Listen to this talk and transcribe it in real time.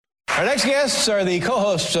Our next guests are the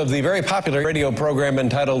co-hosts of the very popular radio program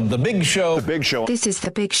entitled The Big Show. The Big Show. This is The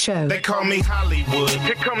Big Show. They call me Hollywood.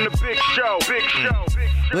 Here come the Big Show. Big Show. Big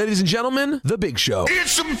Show. Ladies and gentlemen, The Big Show.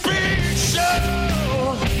 It's a big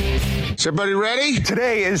show. Is everybody ready?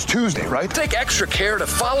 Today is Tuesday, right? Take extra care to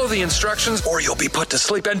follow the instructions or you'll be put to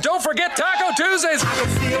sleep. And don't forget Taco Tuesdays.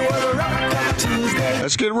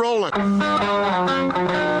 Let's get rolling.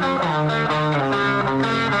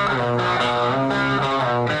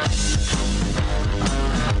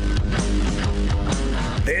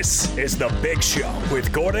 This is The Big Show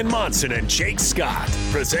with Gordon Monson and Jake Scott,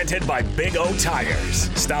 presented by Big O Tires.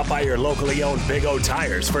 Stop by your locally owned Big O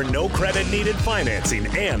Tires for no credit needed financing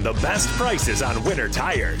and the best prices on winter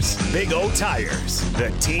tires. Big O Tires, the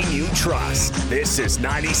team you trust. This is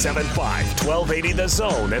 97.5, 1280 The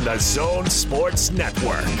Zone and the Zone Sports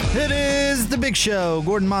Network. It is The Big Show.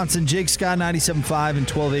 Gordon Monson, Jake Scott, 97.5 and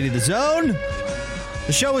 1280 The Zone.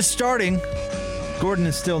 The show is starting. Gordon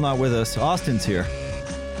is still not with us. Austin's here.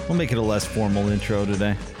 We'll make it a less formal intro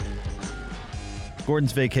today.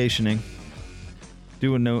 Gordon's vacationing.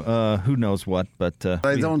 Doing who knows what, but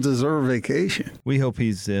I don't deserve vacation. We hope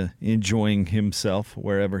he's enjoying himself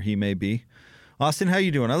wherever he may be. Austin, how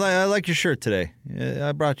you doing? I like your shirt today.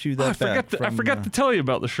 I brought you that back. I forgot to tell you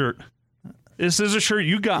about the shirt. This is a shirt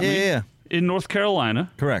you got me in North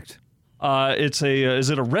Carolina. Correct. It's is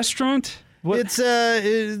it a restaurant? What?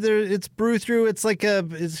 It's brew through.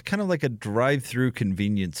 It's kind of like a drive-through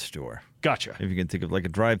convenience store. Gotcha. If you can think of like a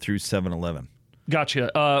drive-through 7-Eleven. Gotcha.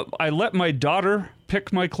 I let my daughter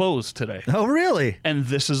pick my clothes today. Oh, really? And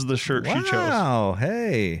this is the shirt she chose. Wow.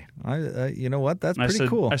 Hey, you know what? That's pretty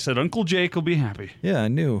cool. I said Uncle Jake will be happy. Yeah, I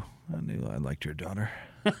knew I liked your daughter.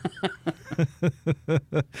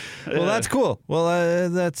 Well, that's cool. Well,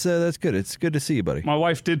 that's good. It's good to see you, buddy. My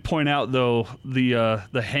wife did point out, though,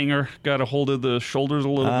 the hanger got a hold of the shoulders a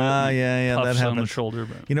little bit. Yeah, that happened. On the shoulder.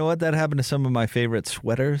 But. You know what? That happened to some of my favorite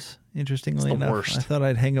sweaters. Interestingly enough, worst. I thought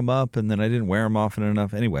I'd hang them up, and then I didn't wear them often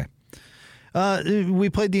enough. Anyway,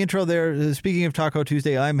 we played the intro there. Speaking of Taco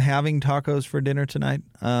Tuesday, I'm having tacos for dinner tonight.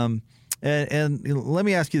 And let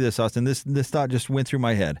me ask you this, Austin. This thought just went through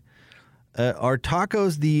my head. Are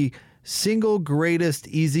tacos the single greatest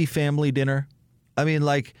easy family dinner? I mean,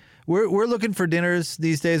 like, we're looking for dinners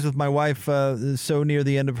these days with my wife so near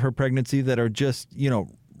the end of her pregnancy that are just,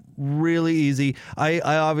 really easy. I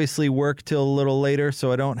obviously work till a little later,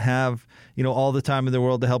 so I don't have, all the time in the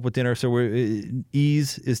world to help with dinner. So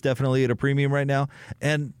ease is definitely at a premium right now.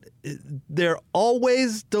 And they're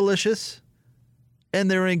always delicious, and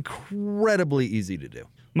they're incredibly easy to do.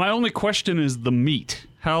 My only question is the meat.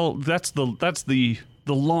 That's the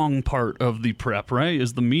long part of the prep, right?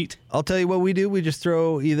 Is the meat? I'll tell you what we do. We just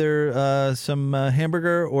throw either some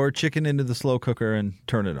hamburger or chicken into the slow cooker and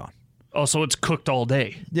turn it on. Oh, so it's cooked all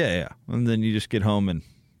day. Yeah. And then you just get home and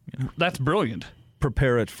that's brilliant.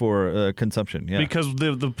 Prepare it for consumption. Yeah. Because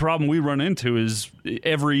the problem we run into is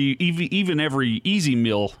every easy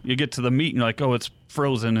meal, you get to the meat and you're like, oh, it's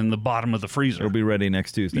frozen in the bottom of the freezer. It'll be ready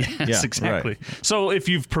next Tuesday. Yes, exactly. Right. So if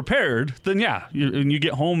you've prepared, then you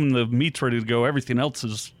get home and the meat's ready to go. Everything else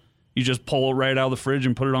is, you just pull it right out of the fridge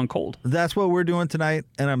and put it on cold. That's what we're doing tonight,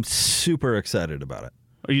 and I'm super excited about it.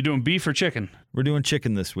 Are you doing beef or chicken? We're doing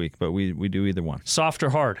chicken this week, but we do either one. Soft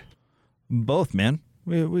or hard? Both, man.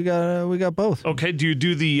 We got both. Okay, do you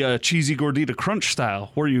do the cheesy gordita crunch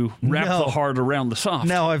style where you wrap the hard around the soft?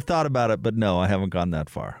 No, I've thought about it, but no, I haven't gone that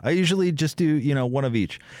far. I usually just do, one of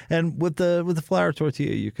each. And with the flour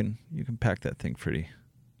tortilla, you can pack that thing pretty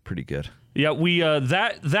good. Yeah, we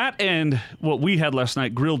that and what we had last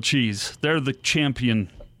night, grilled cheese. They're the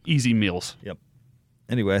champion easy meals. Yep.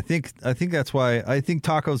 Anyway, I think that's why I think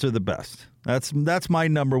tacos are the best. That's my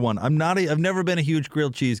number one. I've never been a huge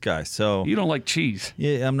grilled cheese guy, so you don't like cheese.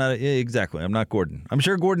 Yeah, I'm not exactly. I'm not Gordon. I'm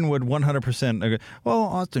sure Gordon would 100% agree. Well,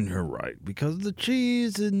 Austin, you're right because the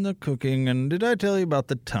cheese in the cooking. And did I tell you about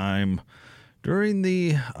the time during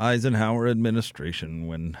the Eisenhower administration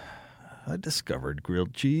when I discovered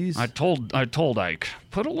grilled cheese? I told Ike,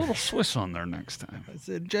 put a little Swiss on there next time. I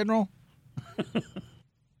said, General.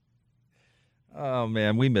 Oh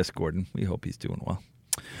man, we miss Gordon. We hope he's doing well.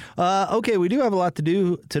 Okay, we do have a lot to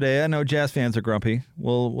do today. I know Jazz fans are grumpy.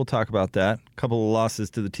 We'll talk about that. A couple of losses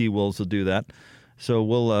to the T-Wolves will do that. So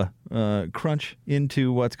we'll crunch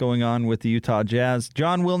into what's going on with the Utah Jazz.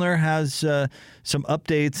 John Wilner has some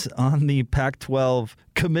updates on the Pac-12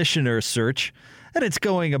 Commissioner search, and it's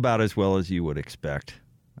going about as well as you would expect,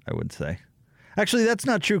 I would say. Actually, that's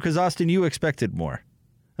not true because, Austin, you expected more.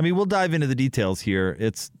 I mean, we'll dive into the details here.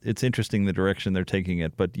 It's interesting the direction they're taking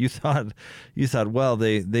it, but you thought, well,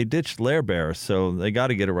 they ditched Lair Bear, so they got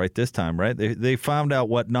to get it right this time, right? They found out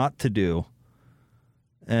what not to do,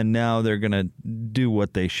 and now they're going to do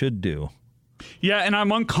what they should do. Yeah, and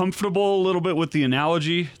I'm uncomfortable a little bit with the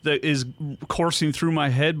analogy that is coursing through my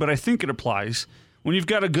head, but I think it applies. When you've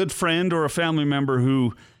got a good friend or a family member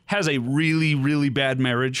who has a really, really bad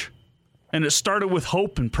marriage, and it started with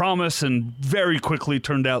hope and promise and very quickly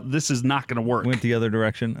turned out this is not going to work. Went the other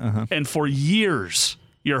direction. Uh-huh. And for years,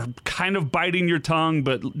 you're kind of biting your tongue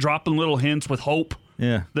but dropping little hints with hope.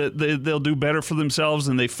 Yeah. That they'll do better for themselves,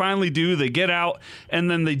 and they finally do. They get out, and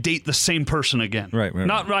then they date the same person again. Right.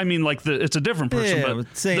 I mean, like it's a different person,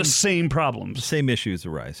 but the same problems. The same issues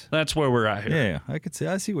arise. That's where we're at here.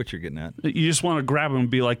 Yeah, I see what you're getting at. You just want to grab them and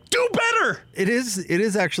be like, do better! It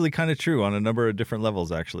is actually kind of true on a number of different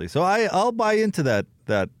levels, actually. So I'll buy into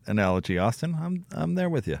that analogy, Austin. I'm there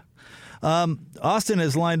with you. Austin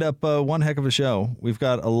has lined up one heck of a show. We've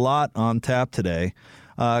got a lot on tap today.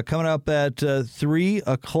 Coming up at 3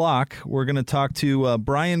 o'clock, we're going to talk to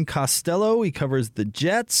Brian Costello. He covers the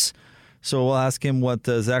Jets. So we'll ask him what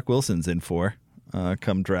Zach Wilson's in for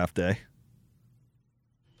come draft day.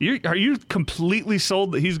 Are you completely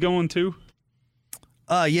sold that he's going to?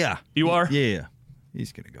 Yeah. You are? Yeah.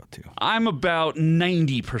 He's going to go too. I'm about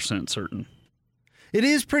 90% certain. It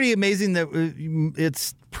is pretty amazing that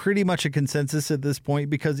it's pretty much a consensus at this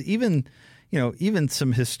point, because even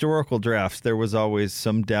some historical drafts, there was always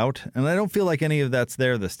some doubt, and I don't feel like any of that's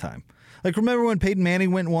there this time. Like, remember when Peyton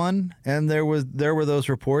Manning went 1, and there were those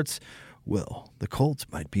reports, well, the Colts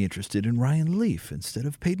might be interested in Ryan Leaf instead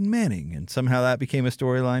of Peyton Manning, and somehow that became a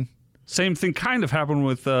storyline. Same thing kind of happened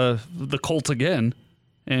with the Colts again,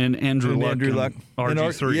 and Andrew Luck.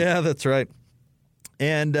 RG3. Yeah, that's right.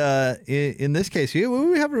 And in this case, we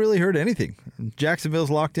haven't really heard anything. Jacksonville's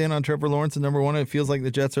locked in on Trevor Lawrence at number 1. It feels like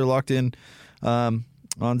the Jets are locked in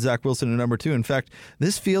on Zach Wilson at number 2. In fact,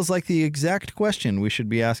 this feels like the exact question we should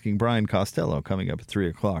be asking Brian Costello coming up at 3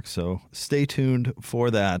 o'clock. So stay tuned for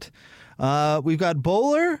that. We've got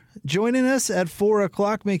Bowler joining us at 4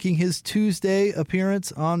 o'clock, making his Tuesday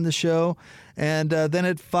appearance on the show. And then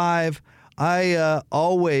at 5, I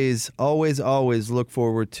always look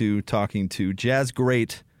forward to talking to jazz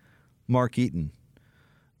great Mark Eaton,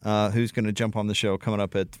 who's going to jump on the show coming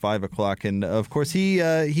up at 5 o'clock. And, of course, he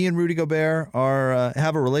and Rudy Gobert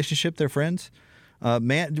have a relationship. They're friends.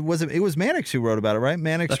 It was Mannix who wrote about it, right?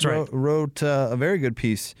 Mannix wrote a very good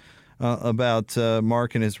piece about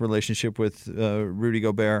Mark and his relationship with Rudy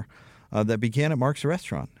Gobert that began at Mark's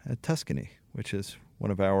restaurant at Tuscany, which is one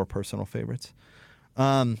of our personal favorites.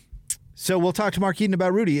 So we'll talk to Mark Eaton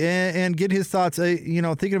about Rudy and get his thoughts.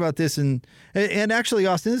 Thinking about this and actually,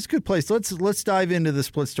 Austin, this is a good place. Let's dive into the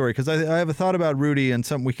split story, because I have a thought about Rudy and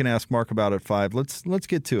something we can ask Mark about at 5. Let's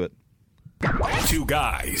get to it. 2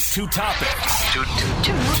 guys, 2 topics,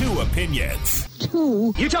 2 opinions.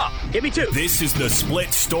 You talk. Give me 2. This is the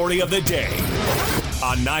split story of the day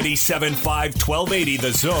on 97.5 1280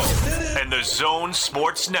 The Zone and The Zone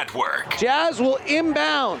Sports Network. Jazz will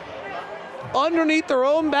inbound underneath their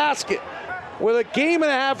own basket with a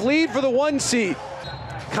 1.5 lead for the 1 seed.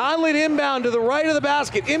 Conley to inbound to the right of the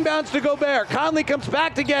basket. Inbounds to Gobert. Conley comes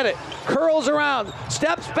back to get it. Curls around.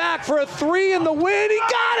 Steps back for a 3 in the win. He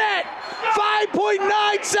got it!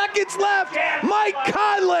 5.9 seconds left. Mike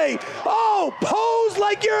Conley. Oh, pose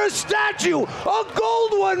like you're a statue. A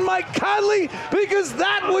gold one, Mike Conley, because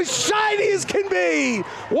that was shiny as can be.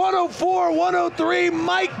 104-103.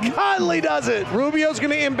 Mike Conley does it. Rubio's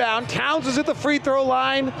going to inbound. Towns is at the free throw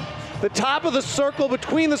line. The top of the circle,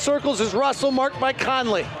 between the circles, is Russell, marked by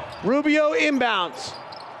Conley. Rubio inbounds.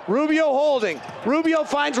 Rubio holding. Rubio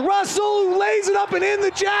finds Russell, who lays it up and in. The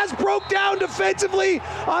Jazz broke down defensively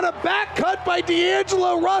on a back cut by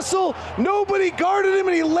D'Angelo Russell. Nobody guarded him,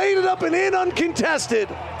 and he laid it up and in uncontested.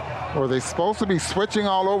 Were they supposed to be switching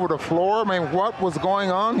all over the floor? I mean, what was going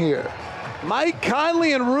on here? Mike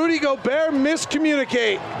Conley and Rudy Gobert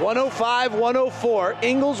miscommunicate. 105-104.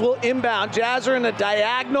 Ingles will inbound. Jazz are in a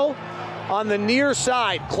diagonal on the near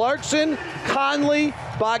side. Clarkson, Conley,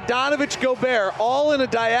 Bogdanovich, Gobert, all in a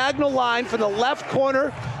diagonal line from the left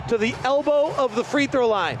corner to the elbow of the free throw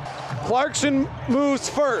line. Clarkson moves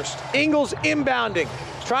first. Ingles inbounding.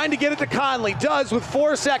 Trying to get it to Conley. Does with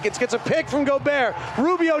 4 seconds. Gets a pick from Gobert.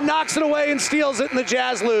 Rubio knocks it away and steals it, and the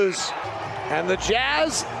Jazz lose. And the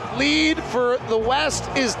Jazz lead for the West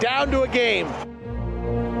is down to a game.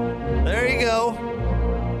 There you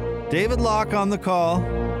go. David Locke on the call.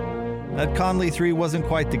 That Conley 3 wasn't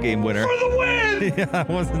quite the game winner. For the win! Yeah, it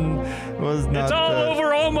was not. It's all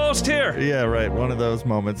over almost here. Yeah, right. One of those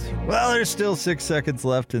moments. Well, there's still 6 seconds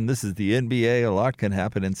left, and this is the NBA. A lot can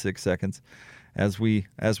happen in 6 seconds, as we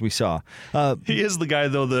saw. He is the guy,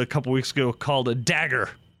 though, that a couple weeks ago called a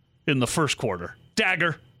dagger in the first quarter.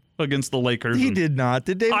 Dagger against the Lakers. He did not.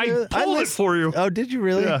 Did David? I pulled it for you. Oh, did you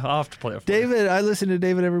really? Yeah, I'll have to play it for David, I listen to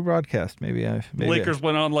David every broadcast. Maybe Lakers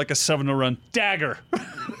went on like a 7-0 run. Dagger.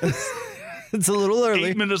 It's a little early.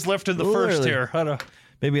 8 minutes left in the first here.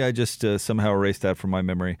 Maybe I just somehow erased that from my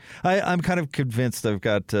memory. I'm kind of convinced I've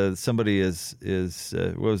got somebody is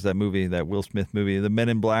what was that movie, that Will Smith movie, the Men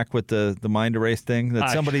in Black with the mind erase thing,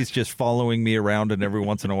 that somebody's just following me around and every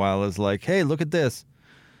once in a while is like, hey, look at this.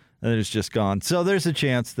 And it's just gone. So there's a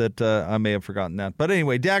chance that I may have forgotten that. But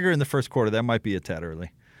anyway, dagger in the first quarter, that might be a tad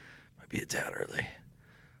early.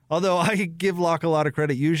 Although I give Locke a lot of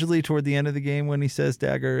credit. Usually toward the end of the game when he says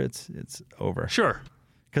dagger, it's over. Sure.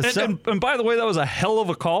 And by the way, that was a hell of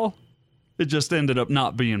a call. It just ended up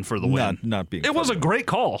not being for the win. Not being. It was a great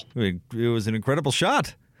call. It was an incredible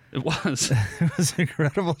shot. It was. It was an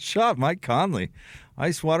incredible shot. Mike Conley.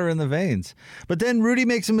 Ice water in the veins. But then Rudy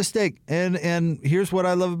makes a mistake. And here's what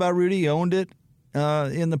I love about Rudy. He owned it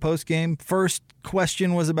in the postgame. First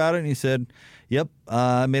question was about it, and he said, yep,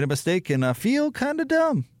 I made a mistake, and I feel kind of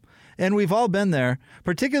dumb. And we've all been there,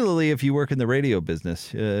 particularly if you work in the radio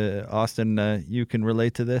business. Austin, you can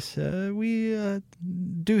relate to this. We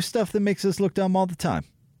do stuff that makes us look dumb all the time.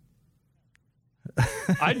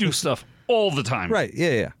 I do stuff all the time. Right,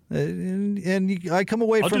 yeah. I come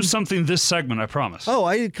away I'll from... do something this segment, I promise. Oh,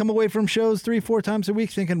 I come away from shows 3-4 times a week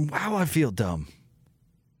thinking, wow, I feel dumb.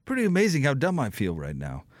 Pretty amazing how dumb I feel right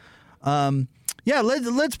now. Yeah,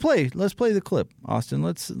 let's play the clip, Austin.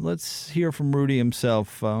 Let's hear from Rudy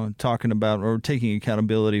himself talking about or taking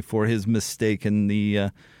accountability for his mistake in the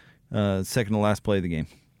second to last play of the game.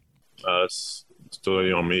 It's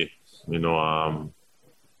totally on me.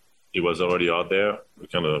 He was already out there.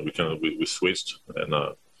 We switched, and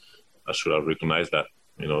I should have recognized that.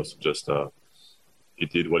 It's just he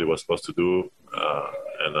did what he was supposed to do,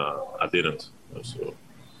 and I didn't. So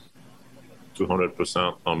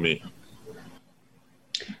 200% on me.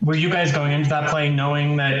 Were you guys going into that play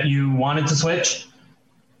knowing that you wanted to switch?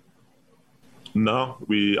 No,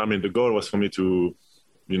 the goal was for me to,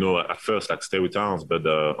 at first stay with Towns, but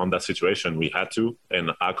on that situation we had to,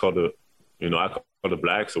 and I called the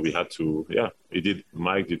black, so we had to. Yeah,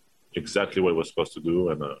 Mike did exactly what he was supposed to do,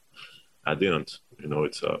 and I didn't.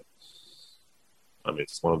 It's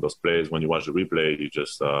it's one of those plays when you watch the replay, you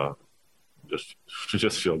just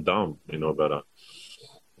feel dumb, but.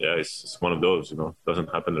 Yeah, it's one of those, Doesn't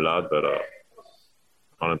happen a lot, but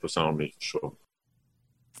 100% on me, sure.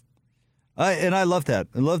 And I love that.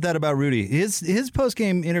 I love that about Rudy. His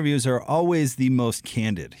post-game interviews are always the most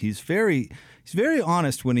candid. He's very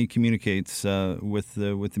honest when he communicates with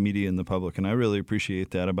the media and the public, and I really appreciate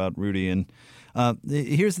that about Rudy. And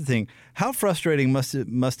here's the thing: how frustrating must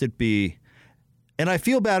it be? And I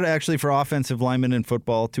feel bad actually for offensive linemen in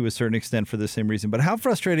football to a certain extent for the same reason. But how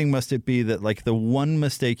frustrating must it be that the one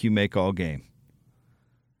mistake you make all game?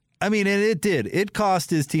 I mean, and it did. It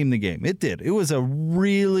cost his team the game. It did. It was a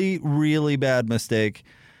really, really bad mistake.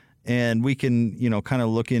 And we can, kind of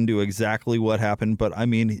look into exactly what happened. But I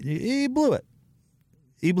mean, he blew it.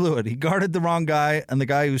 He blew it. He guarded the wrong guy, and the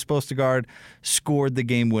guy he was supposed to guard scored the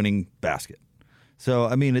game-winning basket. So,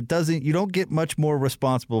 I mean, you don't get much more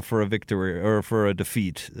responsible for a victory or for a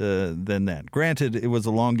defeat than that. Granted, it was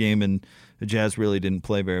a long game and the Jazz really didn't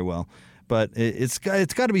play very well. But it's got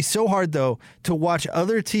to be so hard, though, to watch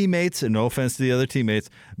other teammates, and no offense to the other teammates,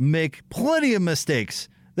 make plenty of mistakes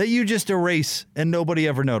that you just erase and nobody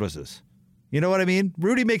ever notices. You know what I mean?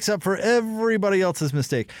 Rudy makes up for everybody else's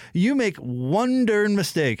mistake. You make one darn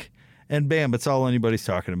mistake, and bam, it's all anybody's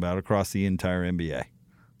talking about across the entire NBA.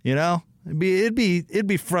 It'd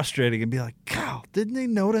be frustrating and be like, God, didn't they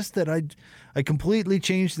notice that I completely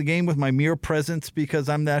changed the game with my mere presence because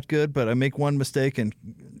I'm that good, but I make one mistake and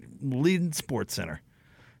lead in Sports Center.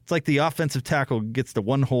 It's like the offensive tackle gets the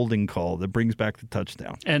one holding call that brings back the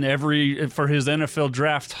touchdown. And for his NFL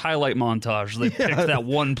draft highlight montage, they picked that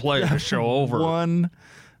one play to show over.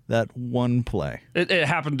 That one play. It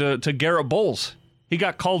happened to Garrett Bowles. He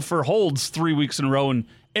got called for holds 3 weeks in a row, and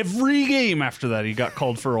every game after that, he got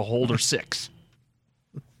called for a hold or 6.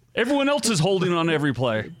 Everyone else is holding on every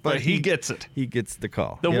play, but he gets it. He gets the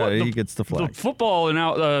call. He gets the flag. The football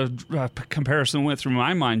comparison went through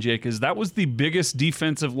my mind, Jake, is that was the biggest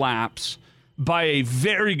defensive lapse by a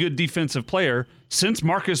very good defensive player since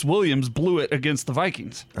Marcus Williams blew it against the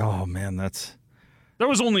Vikings. Oh, man, There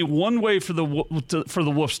was only one way for the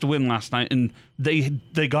Woofs to win last night, and they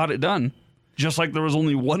got it done. Just like there was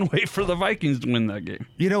only one way for the Vikings to win that game.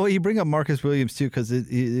 You know what? You bring up Marcus Williams, too, because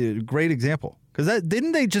great example. Because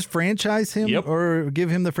didn't they just franchise him or give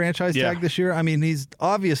him the franchise tag this year? I mean, he's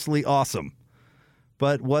obviously awesome.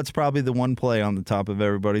 But what's probably the one play on the top of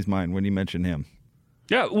everybody's mind when you mention him?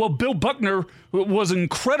 Yeah, well, Bill Buckner was an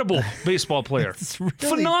incredible baseball player.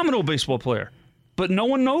 Phenomenal baseball player. But no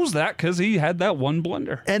one knows that because he had that one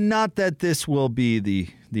blunder. And not that this will be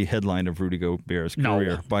the headline of Rudy Gobert's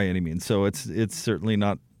career by any means. So it's certainly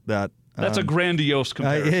not that. That's a grandiose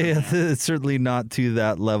comparison. It's certainly not to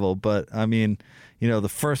that level. But, I mean, the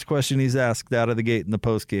first question he's asked out of the gate in the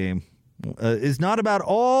postgame is not about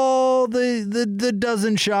all the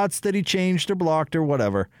dozen shots that he changed or blocked or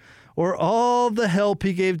whatever, or all the help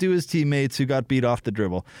he gave to his teammates who got beat off the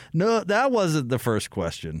dribble. No, that wasn't the first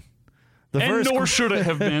question. Nor should it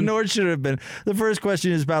have been. Nor should it have been. The first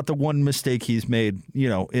question is about the one mistake he's made,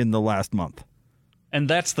 in the last month. And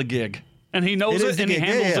that's the gig. And he knows it, and he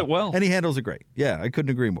handles it well. And he handles it great. Yeah, I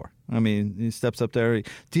couldn't agree more. I mean, he steps up there.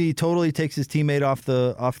 He totally takes his teammate off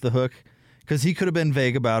the hook, because he could have been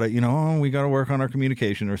vague about it. We got to work on our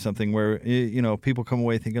communication or something where, people come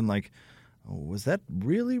away thinking like, oh, was that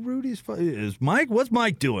really Rudy's fault? What's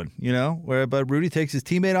Mike doing? But Rudy takes his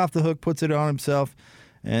teammate off the hook, puts it on himself,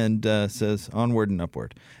 and says onward and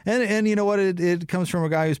upward. And you know what? It comes from a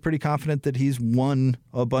guy who's pretty confident that he's won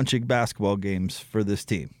a bunch of basketball games for this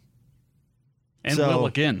team. And will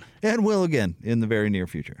again. And will again in the very near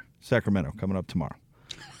future. Sacramento coming up tomorrow.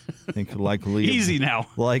 I think likely easy now.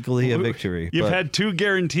 Likely a victory. You've had 2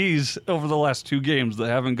 guarantees over the last 2 games that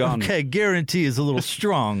haven't gone. Okay, guarantee is a little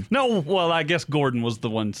strong. No, well, I guess Gordon was the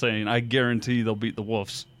one saying, I guarantee they'll beat the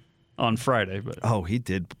Woofs on Friday. But he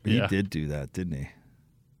did. He did do that, didn't he?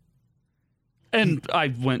 And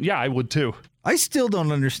I went, I would too. I still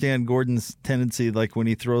don't understand Gordon's tendency, like when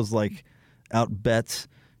he throws out bets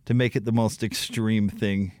to make it the most extreme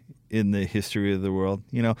thing in the history of the world.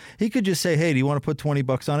 He could just say, hey, do you want to put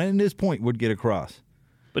 $20 on it? And his point would get across.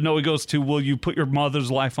 But no, he goes to, will you put your mother's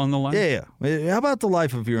life on the line? Yeah. How about the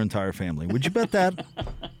life of your entire family? Would you bet that?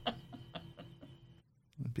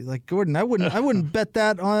 I'd be like, Gordon, I wouldn't bet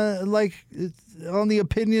that on the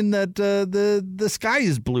opinion that the sky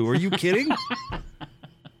is blue. Are you kidding?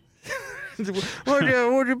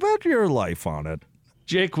 Would you bet your life on it?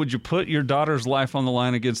 Jake, would you put your daughter's life on the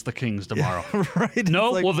line against the Kings tomorrow? Right.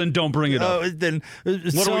 No? Well, then don't bring it up. Then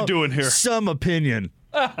what are we doing here? Some opinion.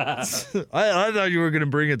 I thought you were going to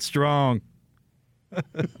bring it strong. There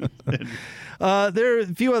are a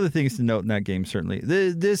few other things to note in that game, certainly.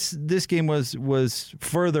 This game was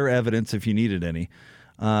further evidence, if you needed any,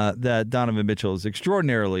 that Donovan Mitchell is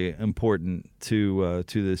extraordinarily important to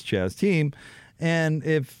this Jazz team. And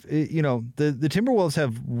if, the Timberwolves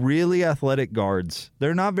have really athletic guards.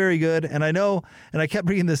 They're not very good. And I know, and I kept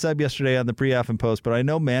bringing this up yesterday on the pre-half and post, but I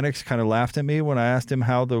know Mannix kind of laughed at me when I asked him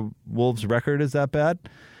how the Wolves' record is that bad.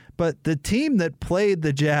 But the team that played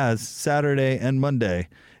the Jazz Saturday and Monday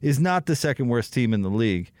is not the second worst team in the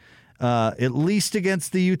league, at least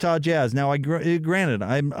against the Utah Jazz. Now, granted,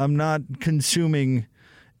 I'm not consuming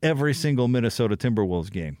every single Minnesota Timberwolves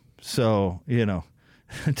game. So,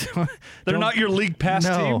 they're not your league pass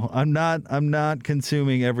team? No, I'm not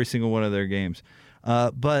consuming every single one of their games.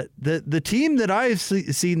 But the team that I've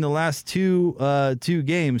seen the last two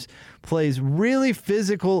games plays really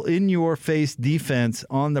physical, in-your-face defense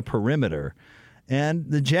on the perimeter.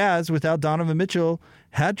 And the Jazz, without Donovan Mitchell,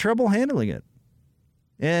 had trouble handling it.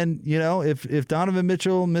 And, if Donovan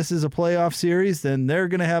Mitchell misses a playoff series, then they're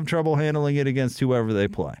going to have trouble handling it against whoever they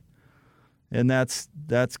play. And that's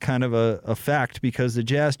kind of a fact, because the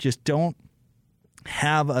Jazz just don't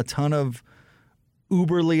have a ton of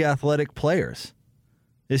uberly athletic players.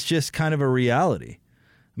 It's just kind of a reality.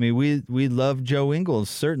 I mean, we love Joe Ingles,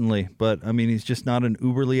 certainly, but, he's just not an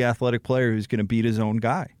uberly athletic player who's going to beat his own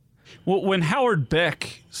guy. Well, when Howard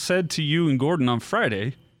Beck said to you and Gordon on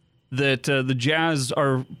Friday that the Jazz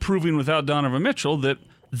are proving without Donovan Mitchell that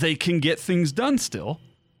they can get things done still,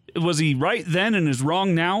 was he right then and is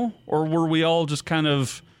wrong now? Or were we all just kind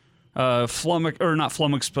of flummoxed, or not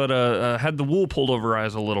flummoxed, but had the wool pulled over our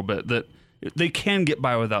eyes a little bit, that they can get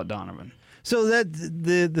by without Donovan? So that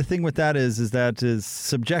the thing with that is that is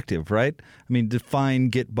subjective, right? Define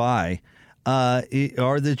get by. Are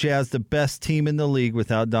the Jazz the best team in the league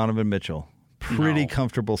without Donovan Mitchell? Pretty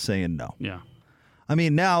comfortable saying no. Yeah.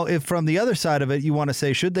 Now, if from the other side of it, you want to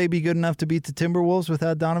say, should they be good enough to beat the Timberwolves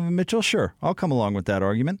without Donovan Mitchell? Sure, I'll come along with that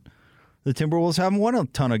argument. The Timberwolves haven't won a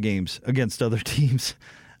ton of games against other teams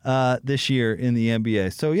this year in the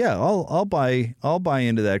NBA. So yeah, I'll buy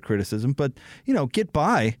into that criticism. But get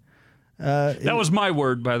by. That was my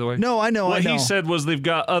word, by the way. No, I know. What he said was they've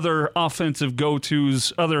got other offensive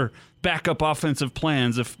go-tos, other backup offensive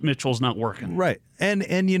plans if Mitchell's not working. Right.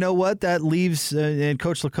 And you know what? That leaves, and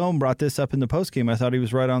Coach Lacombe brought this up in the postgame. I thought he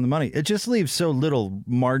was right on the money. It just leaves so little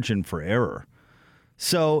margin for error.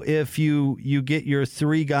 So if you get your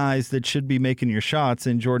three guys that should be making your shots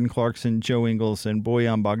in Jordan Clarkson, Joe Ingles, and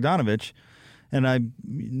Bojan Bogdanovic, and I'm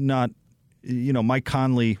not, Mike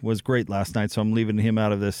Conley was great last night, so I'm leaving him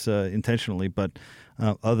out of this intentionally, but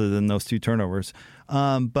other than those two turnovers.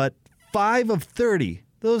 But 5 of 30.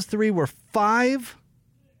 Those three were 5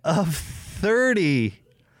 of 30.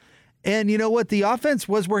 And you know what? The offense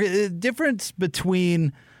was working. The difference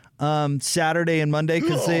between Saturday and Monday,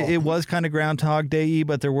 because it was kind of Groundhog Day-y,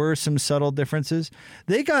 but there were some subtle differences.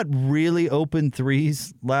 They got really open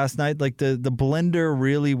threes last night. Like the blender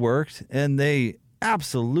really worked, and they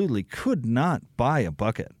absolutely could not buy a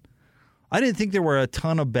bucket. I didn't think there were a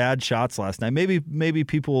ton of bad shots last night. Maybe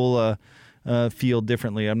people feel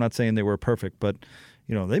differently. I'm not saying they were perfect, but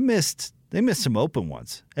they missed some open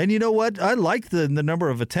ones. And you know what? I like the number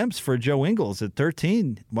of attempts for Joe Ingles at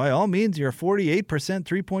 13. By all means, you're a 48%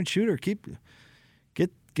 three-point shooter. Get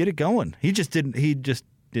it going. He just didn't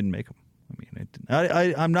make them.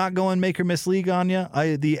 I'm not going make or miss league on you.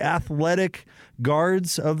 The athletic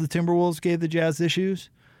guards of the Timberwolves gave the Jazz issues,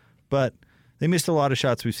 but they missed a lot of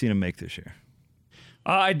shots we've seen them make this year.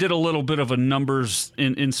 I did a little bit of a numbers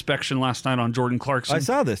inspection last night on Jordan Clarkson. I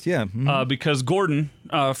saw this, yeah. Mm-hmm. Because Gordon,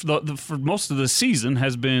 for most of the season,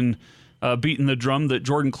 has been beating the drum that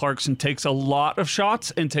Jordan Clarkson takes a lot of shots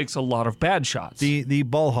and takes a lot of bad shots. The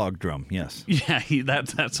ball hog drum, yes. Yeah,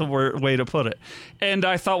 that's a way to put it. And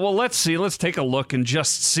I thought, well, let's take a look and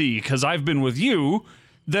just see, because I've been with you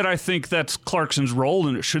that I think that's Clarkson's role,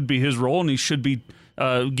 and it should be his role, and he should be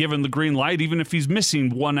given the green light, even if he's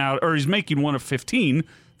missing one out or he's making 1 of 15.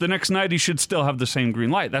 The next night he should still have the same green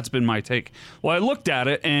light. That's been my take. Well, I looked at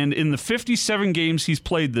it, and in the 57 games he's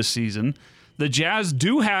played this season, the Jazz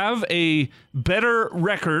do have a better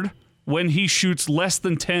record when he shoots less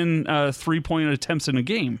than 10 three-point attempts in a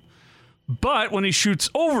game. But when he shoots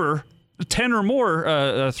over 10 or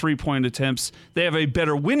more three-point attempts, they have a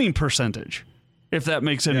better winning percentage, if that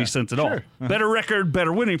makes any sense at all. Uh-huh. Better record,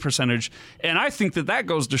 better winning percentage. And I think that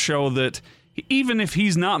goes to show that even if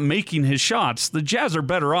he's not making his shots, the Jazz are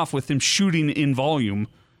better off with him shooting in volume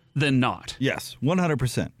than not. Yes,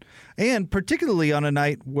 100%. And particularly on a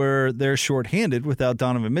night where they're shorthanded without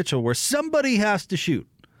Donovan Mitchell, where somebody has to shoot.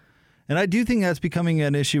 And I do think that's becoming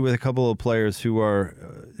an issue with a couple of players who are,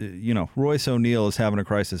 Royce O'Neal is having a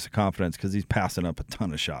crisis of confidence because he's passing up a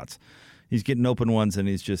ton of shots. He's getting open ones, and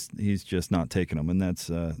he's just not taking them, and that's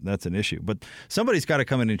an issue. But somebody's got to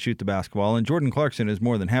come in and shoot the basketball, and Jordan Clarkson is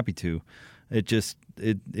more than happy to.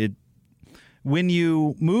 When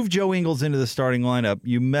you move Joe Ingles into the starting lineup,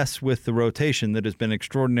 you mess with the rotation that has been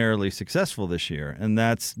extraordinarily successful this year, and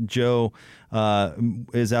that's Joe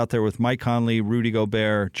is out there with Mike Conley, Rudy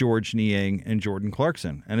Gobert, George Niang, and Jordan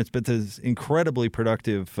Clarkson, and it's been this incredibly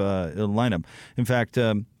productive lineup. In fact,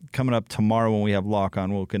 coming up tomorrow when we have Locke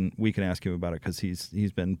on, we can ask him about it because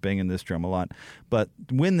he's been banging this drum a lot. But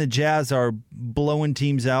when the Jazz are blowing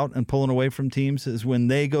teams out and pulling away from teams is when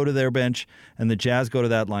they go to their bench and the Jazz go to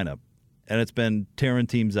that lineup. And it's been tearing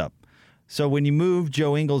teams up. So when you move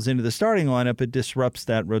Joe Ingles into the starting lineup, it disrupts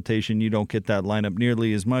that rotation. You don't get that lineup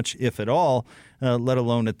nearly as much, if at all, let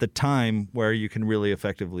alone at the time where you can really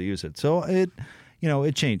effectively use it. So it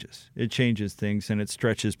changes. It changes things, and it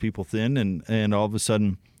stretches people thin. And all of a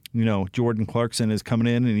sudden, Jordan Clarkson is coming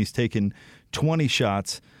in and he's taking 20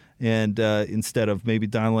 shots, and instead of maybe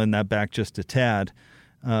dialing that back just a tad,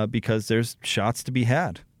 because there's shots to be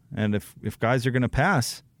had. And if guys are going to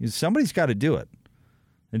pass, somebody's got to do it.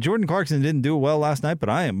 And Jordan Clarkson didn't do it well last night, but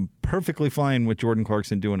I am perfectly fine with Jordan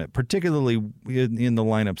Clarkson doing it, particularly in the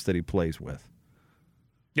lineups that he plays with.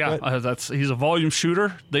 Yeah, he's a volume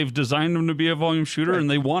shooter. They've designed him to be a volume shooter, right, and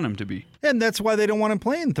they want him to be. And that's why they don't want him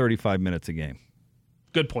playing 35 minutes a game.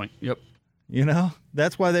 Good point. Yep.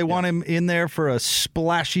 That's why they want him in there for a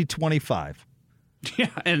splashy 25. Yeah,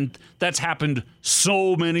 and that's happened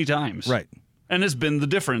so many times. Right. And has been the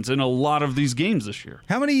difference in a lot of these games this year.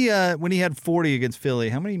 How many, when he had 40 against Philly,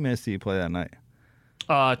 how many minutes did he play that night?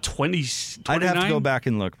 29? I'd have to go back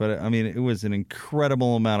and look, but it was an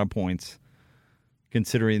incredible amount of points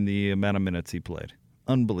considering the amount of minutes he played.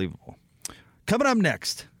 Unbelievable. Coming up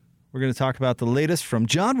next, we're going to talk about the latest from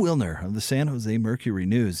John Wilner of the San Jose Mercury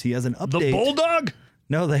News. He has an update. The Bulldog?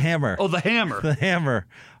 No, the Hammer. Oh, the Hammer. The Hammer.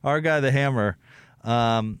 Our guy, the Hammer.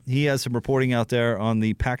 He has some reporting out there on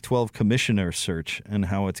the Pac-12 Commissioner search and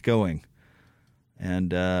how it's going.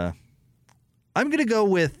 And I'm going to go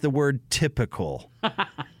with the word typical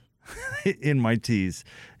in my tease.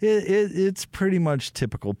 It's pretty much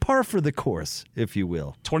typical. Par for the course, if you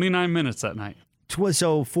will. 29 minutes that night.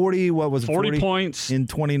 So 40, what was it? 40 points in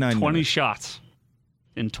 29 20 minutes. shots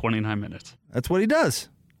in 29 minutes. That's what he does.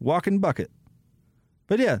 Walking bucket.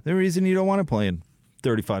 But yeah, the reason you don't want to play in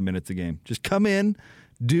 35 minutes a game. Just come in,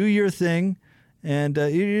 do your thing, and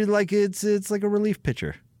you're like it's like a relief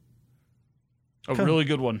pitcher. Really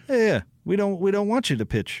good one. Yeah. We don't want you to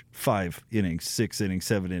pitch 5 innings, 6 innings,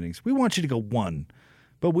 7 innings. We want you to go 1.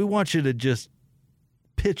 But we want you to just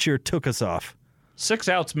pitch your took us off. 6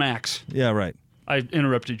 outs max. Yeah, right. I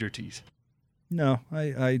interrupted your tease. No,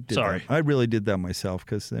 I did Sorry. that. I really did that myself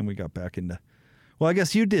because then we got back into... Well, I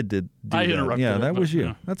guess you did do I that. interrupted Yeah, it, that was but, you.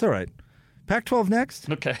 yeah. That's all right. Pac-12 next?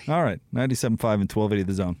 Okay. All right. 97.5 and 1280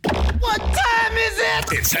 The Zone. What time is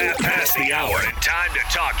it? It's 1:30 and time to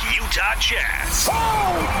talk Utah Jazz.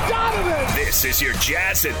 Oh, Donovan! This is your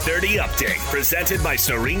Jazz at 30 update, presented by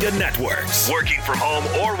Syringa Networks. Working from home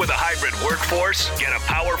or with a hybrid workforce? Get a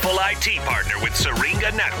powerful IT partner with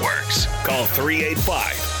Syringa Networks. Call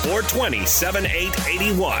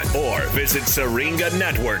 385-420-7881 or visit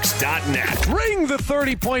syringanetworks.net. Ring the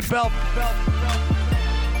 30-point bell.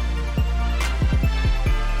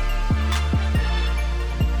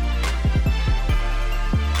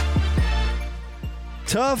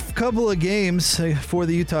 Tough couple of games for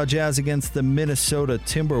the Utah Jazz against the Minnesota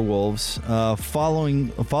Timberwolves,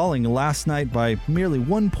 falling last night by merely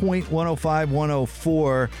 1 point,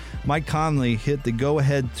 105-104. Mike Conley hit the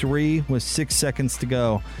go-ahead 3 with 6 seconds to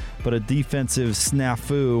go, but a defensive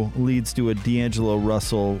snafu leads to a D'Angelo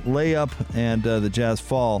Russell layup, and the Jazz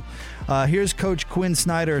fall. Here's Coach Quinn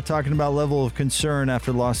Snyder talking about level of concern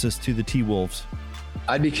after losses to the T-Wolves.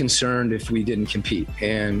 I'd be concerned if we didn't compete,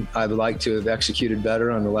 and I would like to have executed better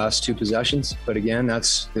on the last 2 possessions. But again,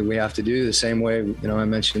 that's what we have to do the same way, I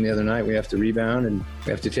mentioned the other night, we have to rebound and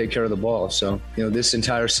we have to take care of the ball. So, this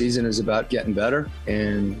entire season is about getting better.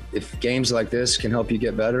 And if games like this can help you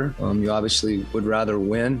get better, you obviously would rather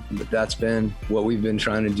win, but that's been what we've been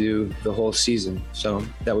trying to do the whole season. So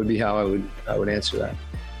that would be how I would answer that.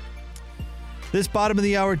 This bottom of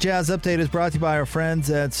the hour Jazz update is brought to you by our friends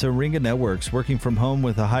at Syringa Networks. Working from home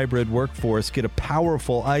with a hybrid workforce, get a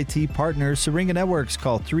powerful IT partner. Syringa Networks,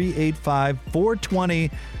 call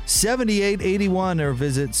 385-420-7881 or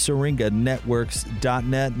visit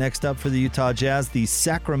syringanetworks.net. Next up for the Utah Jazz, the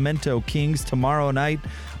Sacramento Kings tomorrow night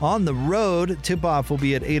on the road. Tip-off will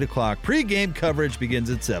be at 8 o'clock. Pre-game coverage begins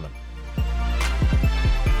at 7.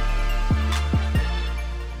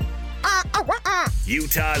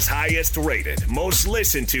 Utah's highest rated, most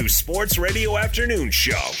listened to sports radio afternoon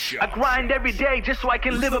show. I grind every day just so I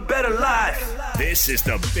can live a better life. This is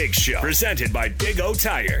The Big Show, presented by Big O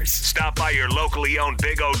Tires. Stop by your locally owned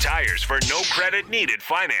Big O Tires for no credit needed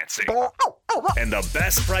financing and the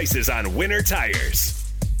best prices on winter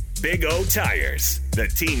tires. Big O Tires, the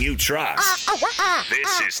team you trust.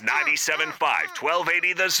 This is 97.5,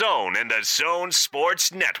 1280 The Zone and the Zone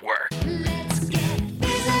Sports Network.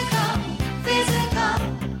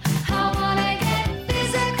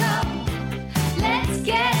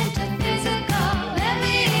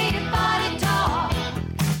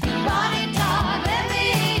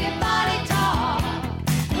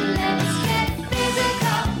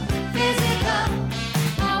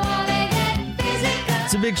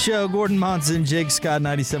 It's a big show. Gordon Monson, Jake Scott,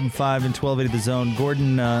 97.5 and 1280 The Zone.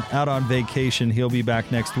 Gordon out on vacation. He'll be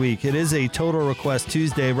back next week. It is a Total Request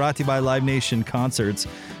Tuesday brought to you by Live Nation Concerts.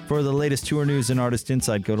 For the latest tour news and artist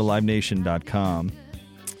insight, go to livenation.com.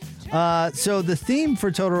 So the theme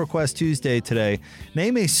for Total Request Tuesday today,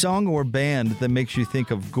 name a song or band that makes you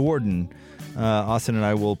think of Gordon. Austin and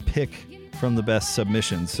I will pick from the best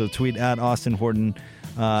submissions. So tweet at Austin Horton,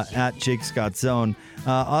 at Jake Scott Zone.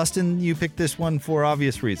 Austin, you picked this one for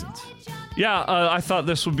obvious reasons. Yeah, I thought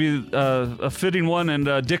this would be a fitting one,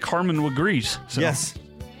 and Dick Harmon agrees. So. Yes.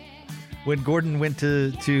 When Gordon went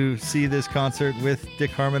to see this concert with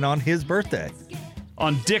Dick Harmon on his birthday.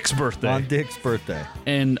 On Dick's birthday. On Dick's birthday.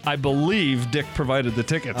 And I believe Dick provided the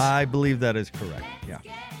tickets. I believe that is correct, yeah.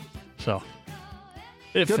 So,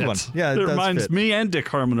 it Good fits. one. Yeah, it reminds fit. me and Dick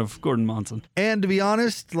Harmon of Gordon Monson. And to be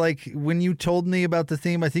honest, like when you told me about the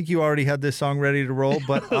theme, I think you already had this song ready to roll,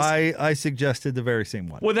 but I suggested the very same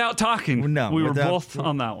one. Without talking. No. We were both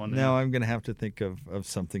on that one. Now I'm going to have to think of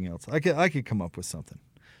something else. I could come up with something.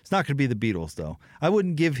 It's not going to be the Beatles, though. I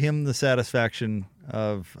wouldn't give him the satisfaction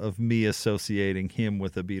of me associating him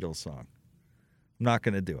with a Beatles song. I'm not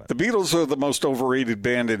going to do it. The Beatles are the most overrated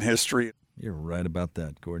band in history. You're right about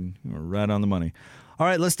that, Gordon. You're right on the money. All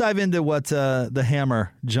right, let's dive into what the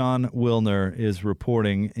Hammer, John Wilner, is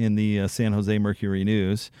reporting in the San Jose Mercury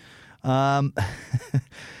News.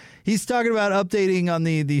 He's talking about updating on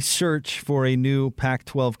the search for a new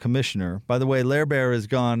Pac-12 commissioner. By the way, Lair Bear is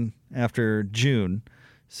gone after June,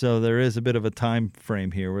 so there is a bit of a time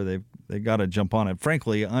frame here where they got to jump on it.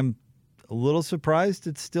 Frankly, I'm a little surprised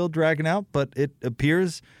it's still dragging out, but it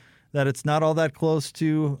appears that it's not all that close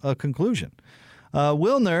to a conclusion.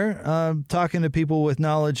 Wilner, talking to people with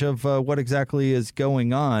knowledge of what exactly is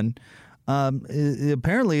going on,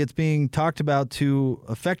 apparently it's being talked about to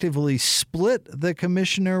effectively split the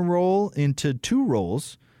commissioner role into two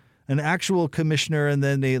roles, an actual commissioner and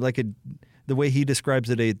then the way he describes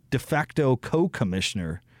it, a de facto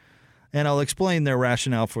co-commissioner. And I'll explain their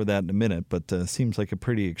rationale for that in a minute, but seems like a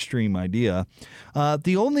pretty extreme idea.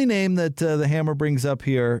 The only name that the Hammer brings up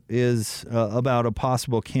here is about a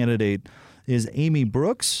possible candidate is Amy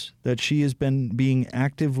Brooks, that she has been being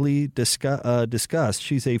actively discussed.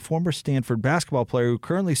 She's a former Stanford basketball player who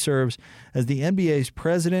currently serves as the NBA's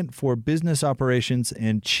president for business operations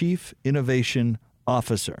and chief innovation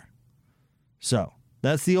officer. So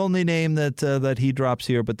that's the only name that he drops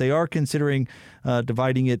here, but they are considering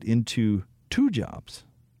dividing it into two jobs.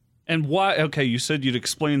 And why? Okay, you said you'd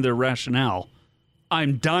explain their rationale.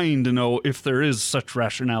 I'm dying to know if there is such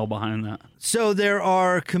rationale behind that. So there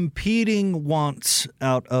are competing wants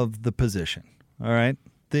out of the position, all right?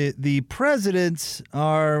 The presidents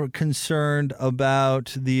are concerned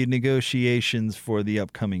about the negotiations for the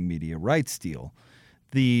upcoming media rights deal.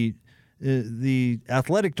 The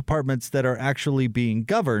athletic departments that are actually being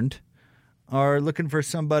governed are looking for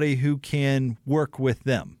somebody who can work with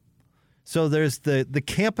them. So there's the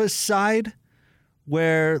campus side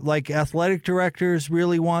where like athletic directors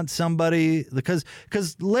really want somebody because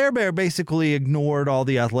Lair Bear basically ignored all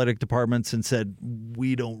the athletic departments and said,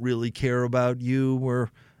 we don't really care about you. We're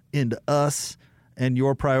into us and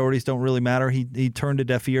your priorities don't really matter. He turned a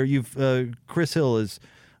deaf ear. Chris Hill has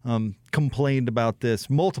complained about this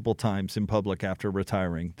multiple times in public after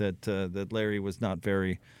retiring, that Larry was not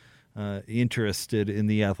very interested in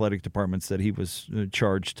the athletic departments that he was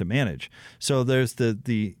charged to manage. So there's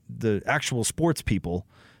the actual sports people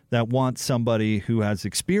that want somebody who has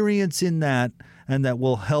experience in that and that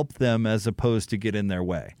will help them as opposed to get in their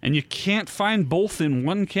way. And you can't find both in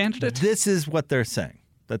one candidate? This is what they're saying,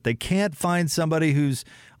 that they can't find somebody who's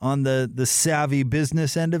on the savvy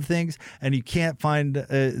business end of things, and you can't find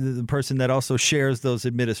the person that also shares those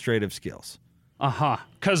administrative skills.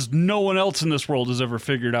 Because no one else in this world has ever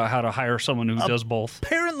figured out how to hire someone who does both.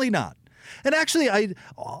 Apparently not. And actually, I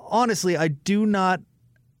do not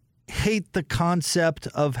hate the concept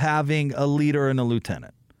of having a leader and a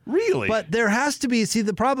lieutenant. Really? But there has to be. See,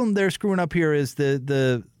 the problem they're screwing up here is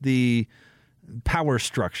the power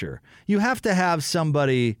structure. You have to have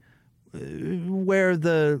somebody where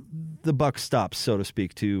the buck stops, so to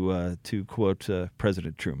speak, to quote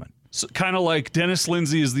President Truman. So, kind of like Dennis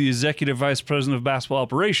Lindsay is the executive vice president of basketball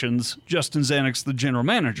operations, Justin Zanuck's the general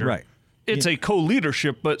manager. Right. It's a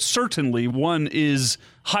co-leadership, but certainly one is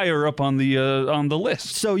higher up on the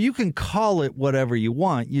list. So you can call it whatever you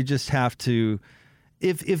want. You just have to,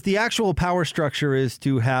 if the actual power structure is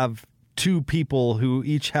to have two people who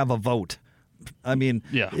each have a vote, I mean,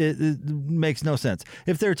 it makes no sense.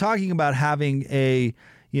 If they're talking about having a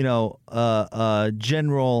general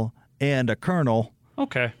and a colonel.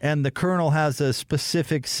 Okay. And the colonel has a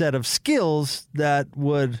specific set of skills that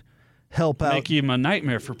would help out. Make him a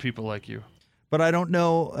nightmare for people like you. But I don't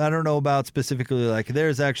know about specifically like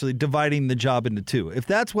there's actually dividing the job into two. If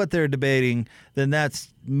that's what they're debating, then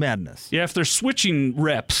that's madness. Yeah, if they're switching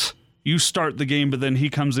reps, you start the game, but then he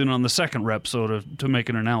comes in on the second rep, so to make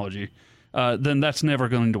an analogy, then that's never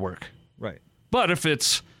going to work. Right. But if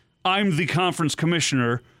it's, I'm the conference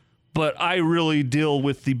commissioner, but I really deal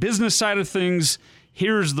with the business side of things,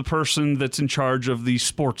 here's the person that's in charge of the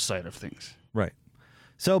sports side of things. Right.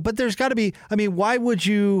 So, but there's got to be, I mean, why would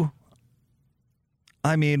you,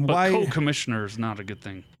 why? Co-commissioner is not a good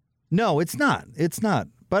thing. No, it's not. It's not.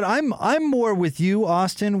 But I'm more with you,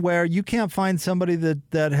 Austin, where you can't find somebody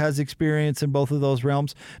that has experience in both of those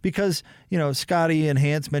realms because, Scotty and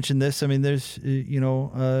Hans mentioned this. I mean, there's,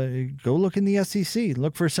 go look in the SEC.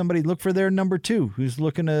 Look for their number two who's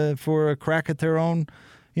looking for a crack at their own,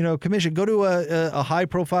 commission. Go to a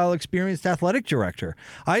high-profile, experienced athletic director.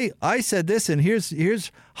 I said this, and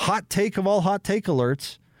here's hot take of all hot take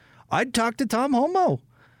alerts. I'd talk to Tom Homo,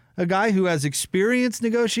 a guy who has experience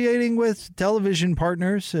negotiating with television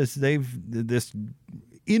partners as this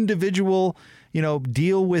individual,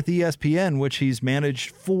 deal with ESPN, which he's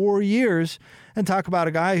managed 4 years. and talk about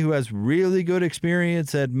a guy who has really good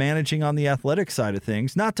experience at managing on the athletic side of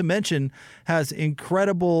things, not to mention has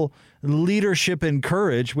incredible leadership and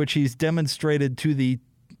courage, which he's demonstrated to the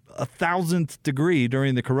 1,000th degree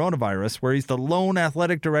during the coronavirus, where he's the lone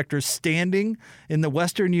athletic director standing in the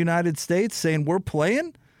Western United States saying, we're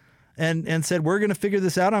playing, and said, we're going to figure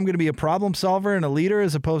this out. I'm going to be a problem solver and a leader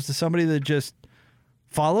as opposed to somebody that just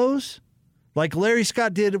follows. Like Larry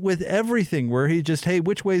Scott did with everything, where he just, hey,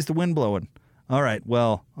 which way's the wind blowing? All right,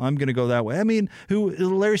 well, I'm going to go that way. I mean,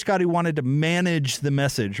 Larry Scott, who wanted to manage the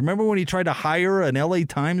message. Remember when he tried to hire an LA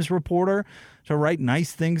Times reporter to write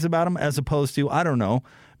nice things about him as opposed to, I don't know,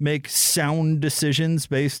 make sound decisions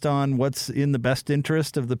based on what's in the best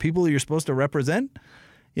interest of the people you're supposed to represent?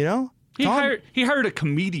 You know? He hired a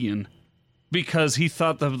comedian because he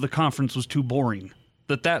thought the conference was too boring.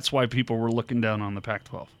 That's why people were looking down on the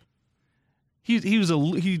Pac-12.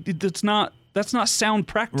 That's not sound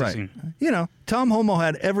practicing. Right. You know, Tom Homo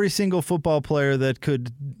had every single football player that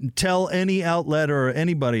could tell any outlet or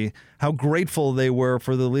anybody how grateful they were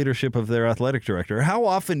for the leadership of their athletic director. How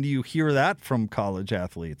often do you hear that from college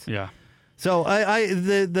athletes? Yeah. So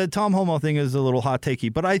the Tom Homo thing is a little hot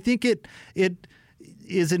takey, but I think it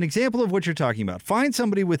is an example of what you're talking about. Find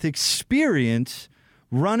somebody with experience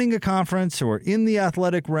running a conference or in the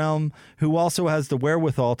athletic realm who also has the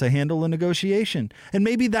wherewithal to handle a negotiation. And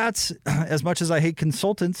maybe that's, as much as I hate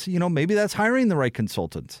consultants, maybe that's hiring the right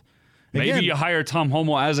consultants. Again, maybe you hire Tom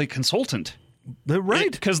Homo as a consultant.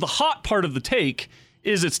 Right. Because the hot part of the take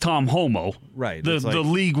is it's Tom Homo. Right. The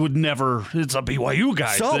league would never, it's a BYU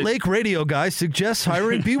guy. Salt Lake radio guy suggests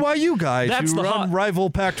hiring BYU guys who run rival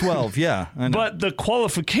Pac-12. Yeah, I know. But the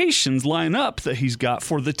qualifications line up that he's got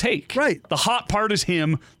for the take. Right. The hot part is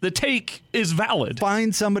him. The take is valid.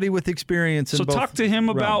 Find somebody with experience in both. So talk to him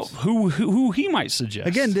about who he might suggest.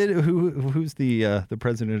 Again, who's the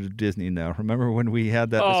president of Disney now? Remember when we had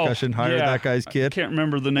that discussion? Hire that guy's kid? I can't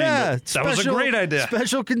remember the name. Yeah, that was a great idea.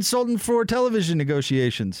 Special consultant for television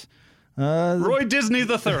negotiations. Roy Disney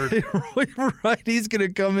III. Right, he's going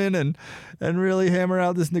to come in and really hammer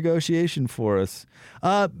out this negotiation for us.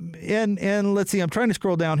 And let's see, I'm trying to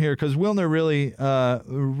scroll down here because Wilner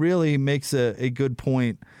really makes a good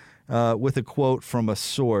point with a quote from a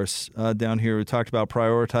source down here who talked about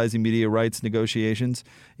prioritizing media rights negotiations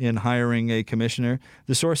in hiring a commissioner.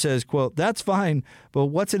 The source says, quote, "That's fine, but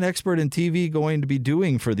what's an expert in TV going to be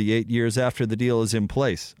doing for the 8 years after the deal is in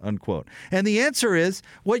place?" Unquote. And the answer is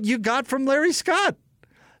what you got from Larry Scott,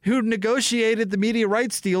 who negotiated the media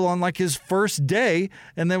rights deal on like his first day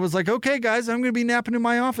and then was like, okay, guys, I'm going to be napping in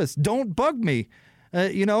my office. Don't bug me.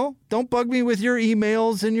 Don't bug me with your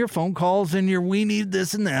emails and your phone calls and your we need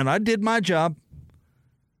this and that. I did my job.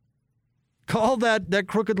 Call that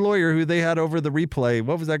crooked lawyer who they had over the replay.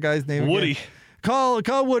 What was that guy's name? Woody. Again?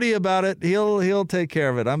 Call Woody about it. He'll take care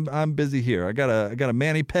of it. I'm busy here. I got a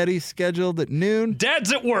mani-pedi scheduled at noon.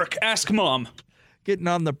 Dad's at work. Ask Mom. Getting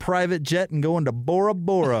on the private jet and going to Bora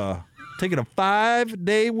Bora. Taking a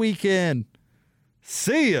 5-day weekend.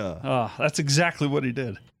 See ya. Oh, that's exactly what he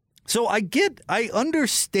did. So I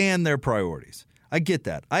understand their priorities. I get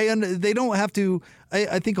that. They don't have to.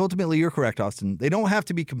 I think ultimately you're correct, Austin. They don't have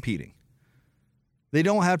to be competing.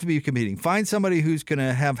 Find somebody who's going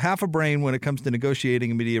to have half a brain when it comes to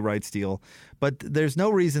negotiating a media rights deal. But there's no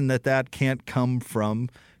reason that can't come from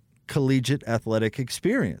collegiate athletic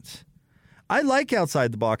experience. I like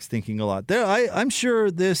outside the box thinking a lot. I'm sure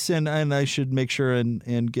this, and I should make sure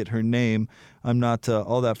and get her name. I'm not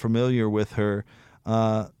all that familiar with her.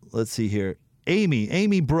 Let's see here.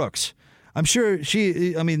 Amy Brooks. I'm sure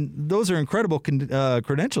those are incredible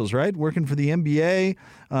credentials, right? Working for the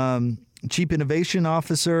NBA, Chief Innovation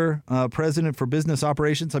Officer, President for Business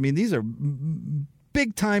Operations. I mean, these are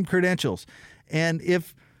big-time credentials. And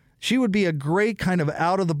if she would be a great kind of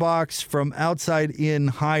out-of-the-box from outside in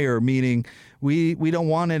hire, meaning we don't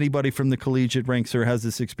want anybody from the collegiate ranks or has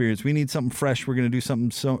this experience. We need something fresh. We're going to do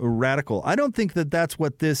something so radical. I don't think that that's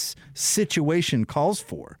what this situation calls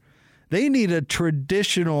for. They need a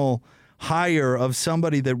traditional hire of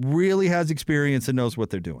somebody that really has experience and knows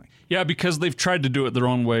what they're doing. Yeah, because they've tried to do it their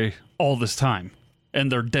own way all this time,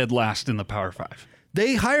 and they're dead last in the Power 5.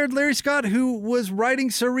 They hired Larry Scott, who was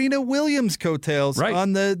riding Serena Williams' coattails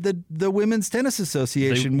on the Women's Tennis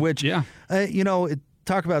Association,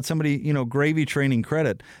 talk about somebody, gravy training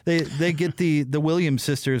credit. They get the Williams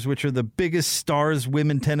sisters, which are the biggest stars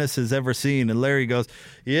women tennis has ever seen. And Larry goes,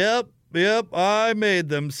 yep, I made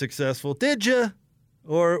them successful. Did you?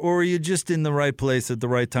 Or were you just in the right place at the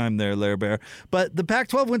right time there, Lair Bear? But the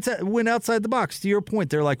Pac-12 went outside the box. To your point,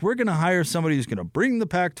 they're like, we're going to hire somebody who's going to bring the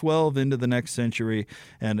Pac-12 into the next century,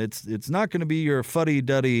 and it's not going to be your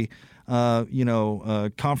fuddy-duddy,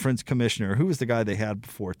 conference commissioner. Who was the guy they had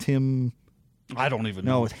before? Tim? I don't even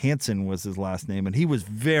know. No, Hansen was his last name, and he was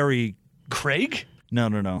very... Craig?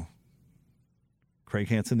 No. Craig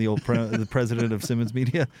Hansen, the old the president of Simmons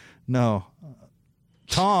Media? No.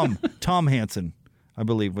 Tom Hansen, I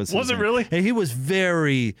believe was his it name. really? And he was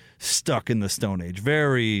very stuck in the Stone Age,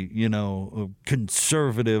 very,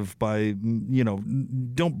 conservative by,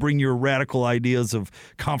 don't bring your radical ideas of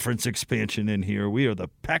conference expansion in here. We are the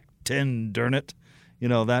Pac-10, darn it.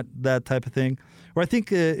 That type of thing. Or I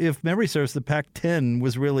think if memory serves, the Pac-10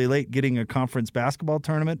 was really late getting a conference basketball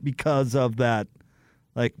tournament because of that.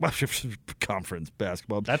 Like, conference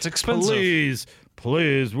basketball. That's expensive.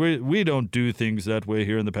 Please, we don't do things that way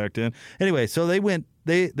here in the Pac-10. Anyway, so they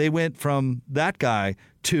went from that guy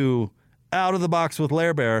to out of the box with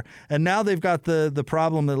Lair Bear, and now they've got the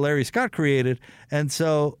problem that Larry Scott created. And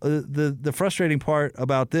so the frustrating part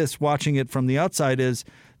about this, watching it from the outside, is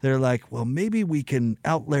they're like, well, maybe we can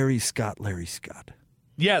out Larry Scott.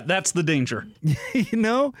 Yeah, that's the danger.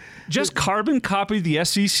 Just carbon copy the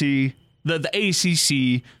SEC. The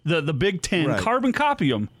ACC, the Big Ten, right. Carbon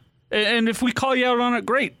copy them. And if we call you out on it,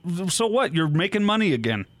 great. So what? You're making money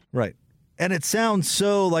again. Right. And it sounds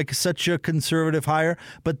so like such a conservative hire,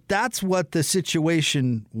 but that's what the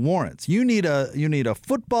situation warrants. You need a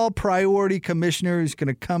football priority commissioner who's going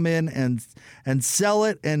to come in and sell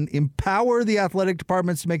it and empower the athletic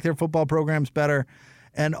departments to make their football programs better,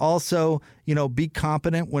 and also, be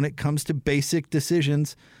competent when it comes to basic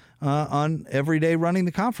decisions on everyday running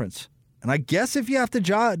the conference. And I guess if you have to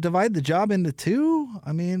divide the job into two,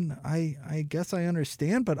 I mean, I guess I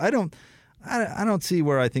understand, but I don't see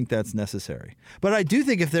where I think that's necessary. But I do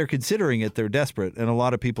think if they're considering it, they're desperate, and a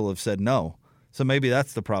lot of people have said no. So maybe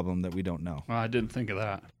that's the problem that we don't know. Well, I didn't think of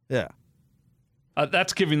that. Yeah.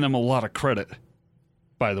 That's giving them a lot of credit,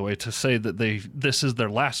 by the way, to say that this is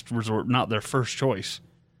their last resort, not their first choice.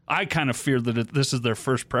 I kind of fear that this is their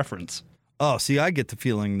first preference. Oh, see, I get the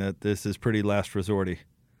feeling that this is pretty last resorty.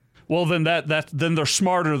 Well, then then they're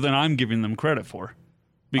smarter than I'm giving them credit for,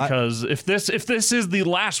 because if this is the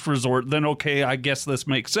last resort, then okay, I guess this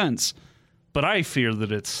makes sense. But I fear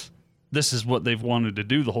that this is what they've wanted to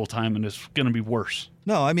do the whole time, and it's going to be worse.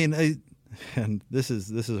 No, I mean, and this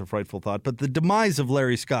is a frightful thought, but the demise of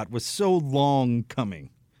Larry Scott was so long coming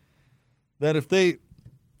that if they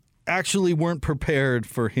actually weren't prepared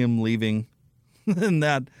for him leaving, then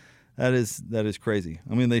that is crazy.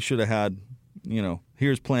 I mean, they should have had,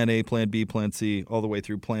 here's plan A, plan B, plan C, all the way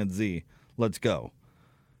through plan Z. Let's go.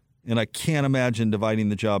 And I can't imagine dividing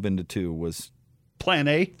the job into two was plan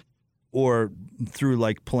A or through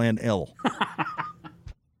like plan L.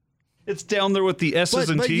 It's down there with the S's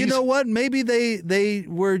and T's. But you know what? Maybe they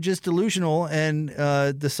were just delusional and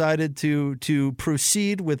decided to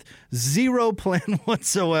proceed with zero plan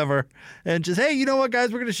whatsoever and just, hey, you know what,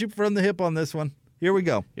 guys? We're going to shoot from the hip on this one. Here we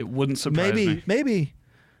go. It wouldn't surprise me. Maybe.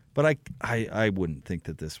 But I wouldn't think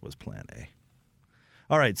that this was plan A.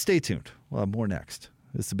 All right, stay tuned. We'll have more next.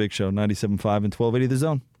 It's The Big Show, 97.5 and 1280 The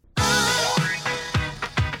Zone.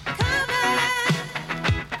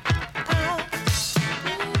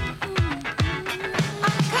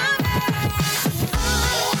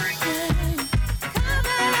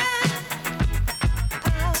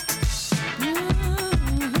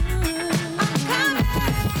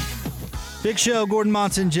 Big Show, Gordon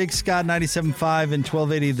Monson, Jake Scott, 97.5 and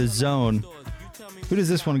 1280 The Zone. Who does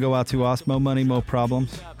this one go out to, Os? Mo money, mo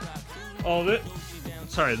problems?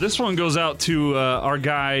 This one goes out to our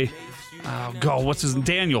guy, what's his name?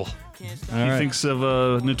 Daniel. Thinks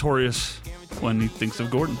of Notorious when he thinks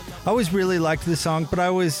of Gordon. I always really liked this song, but I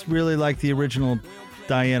always really liked the original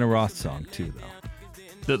Diana Ross song, too, though.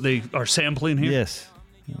 That they are sampling here? Yes.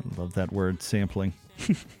 I love that word, sampling.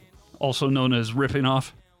 Also known as ripping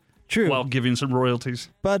off. True. While giving some royalties.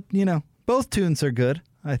 But, both tunes are good,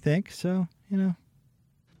 I think, so,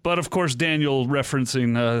 But, of course, Daniel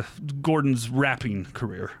referencing Gordon's rapping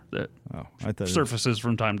career that surfaces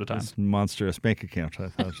from time to time. Monstrous bank account, I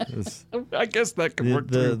thought. It was, I guess that could work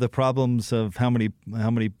too. The problems of how many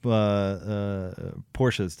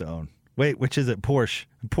Porsches to own. Wait, which is it?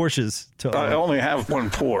 Porsches to own. I only have one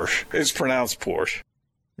Porsche. It's pronounced Porsche.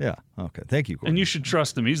 Yeah, okay. Thank you, Gordon. And you should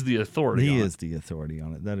trust him. He's the authority He is the authority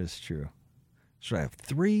on it. That is true. Should I have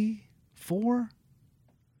 3, 4?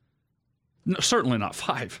 No, certainly not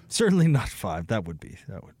 5. Certainly not 5. That would be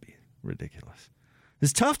ridiculous.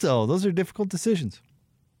 It's tough, though. Those are difficult decisions.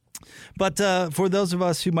 But for those of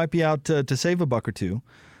us who might be out to save a buck or two,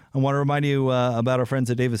 I want to remind you about our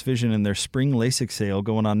friends at Davis Vision and their spring LASIK sale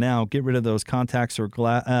going on now. Get rid of those contacts or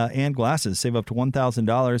and glasses. Save up to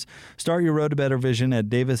 $1,000. Start your road to better vision at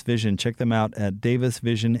Davis Vision. Check them out at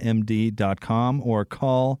davisvisionmd.com or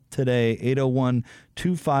call today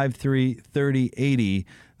 801-253-3080.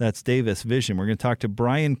 That's Davis Vision. We're going to talk to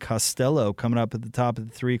Brian Costello coming up at the top of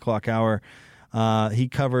the 3 o'clock hour. He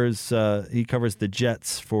covers the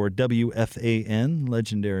Jets for WFAN,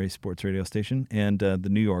 legendary sports radio station, and the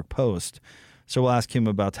New York Post. So we'll ask him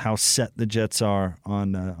about how set the Jets are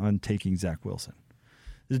on taking Zach Wilson.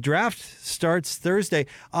 The draft starts Thursday.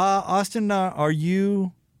 Austin, are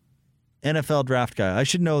you NFL draft guy? I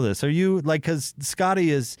should know this. Are you because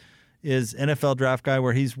Scotty is NFL draft guy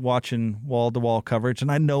where he's watching wall-to-wall coverage, and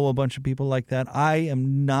I know a bunch of people like that. I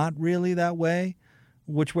am not really that way.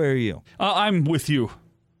 Which way are you? I'm with you.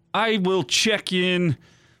 I will check in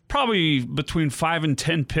probably between 5 and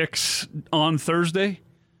 10 picks on Thursday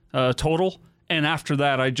total. And after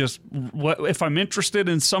that, if I'm interested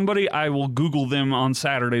in somebody, I will Google them on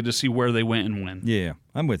Saturday to see where they went and when. Yeah,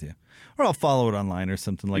 I'm with you. Or I'll follow it online or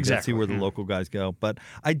something like that, see where the local guys go. But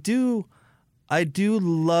I do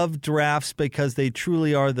love drafts because they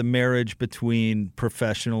truly are the marriage between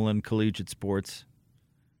professional and collegiate sports.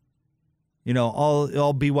 You know,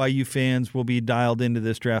 all BYU fans will be dialed into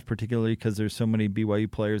this draft, particularly because there's so many BYU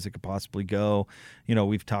players that could possibly go. You know,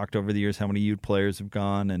 we've talked over the years how many Ute players have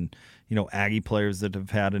gone, and Aggie players that have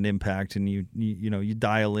had an impact, and you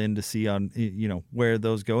dial in to see on where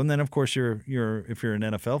those go. And then of course if you're an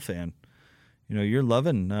NFL fan, you're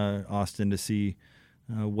loving Austin to see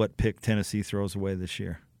what pick Tennessee throws away this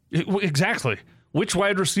year. Exactly. Which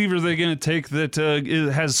wide receiver are they going to take that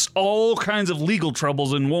has all kinds of legal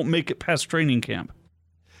troubles and won't make it past training camp?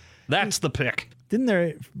 That's the pick.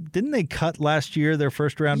 Didn't they cut last year their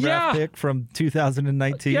first round draft pick from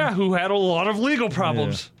 2019? Yeah, who had a lot of legal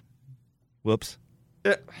problems. Yeah. Whoops.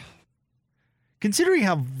 Considering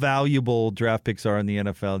how valuable draft picks are in the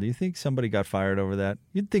NFL, do you think somebody got fired over that?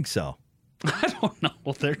 You'd think so. I don't know.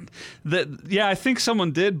 I think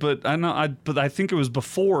someone did, but I think it was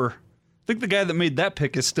before. I think the guy that made that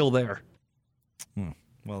pick is still there.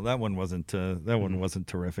 Well, that one wasn't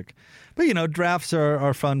terrific. But drafts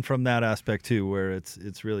are fun from that aspect too, where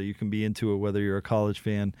it's really you can be into it whether you're a college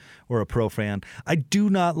fan or a pro fan. I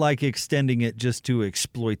do not like extending it just to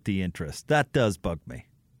exploit the interest. That does bug me.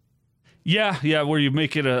 Yeah, where you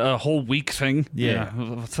make it a whole week thing. Yeah,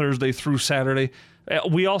 Thursday through Saturday.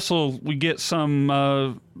 We get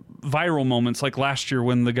some viral moments like last year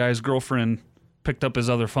when the guy's girlfriend picked up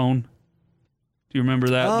his other phone. Do you remember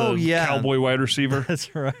that? Oh, yeah. Cowboy wide receiver.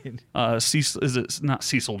 That's right. Cecil, is it not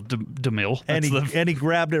Cecil DeMille? And he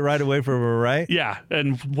grabbed it right away from her, right? Yeah.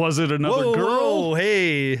 And was it another girl? Whoa,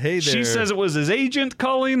 hey there. She says it was his agent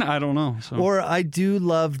calling. I don't know. So. Or I do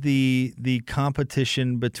love the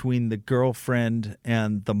competition between the girlfriend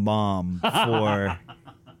and the mom for...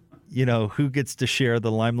 who gets to share the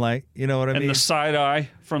limelight? You know what I mean? And the side eye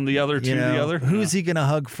from the other to the other. Who's he going to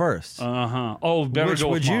hug first? Uh-huh. Oh, better Which go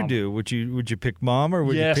with would mom. you do? Would you pick mom or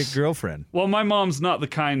would you pick girlfriend? Well, my mom's not the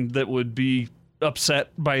kind that would be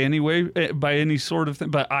upset by any sort of thing,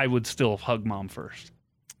 but I would still hug mom first.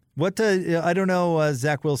 What I don't know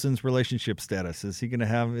Zach Wilson's relationship status. Is he going to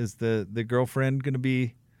have? Is the girlfriend going to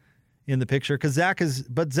be in the picture? Because Zach is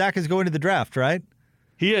going to the draft, right?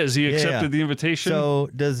 He is. He accepted the invitation. So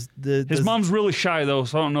his mom's really shy though,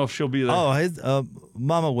 so I don't know if she'll be there. Oh, his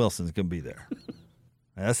Mama Wilson's gonna be there.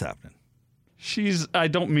 That's happening. I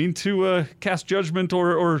don't mean to cast judgment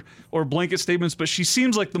or blanket statements, but she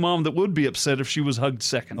seems like the mom that would be upset if she was hugged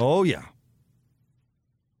second. Oh yeah.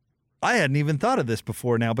 I hadn't even thought of this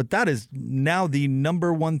before now, but that is now the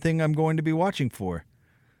number one thing I'm going to be watching for.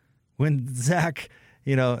 When Zach,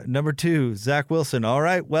 number 2, Zach Wilson. All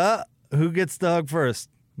right, well, who gets the hug first?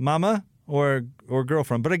 Mama or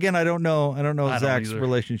girlfriend? But again, I don't know Zach's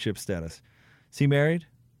relationship status. Is he married?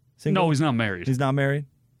 Single? No, he's not married. He's not married?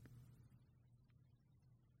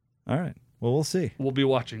 All right. Well, we'll see. We'll be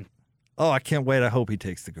watching. Oh, I can't wait. I hope he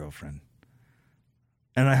takes the girlfriend.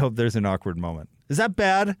 And I hope there's an awkward moment. Is that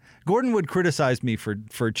bad? Gordon would criticize me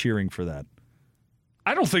for cheering for that.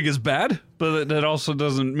 I don't think it's bad, but that also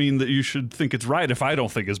doesn't mean that you should think it's right if I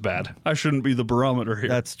don't think it's bad. I shouldn't be the barometer here.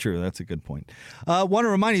 That's true. That's a good point. Want to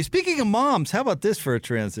remind you, speaking of moms, how about this for a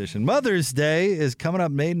transition? Mother's Day is coming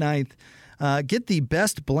up May 9th. Get the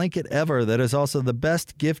best blanket ever. That is also the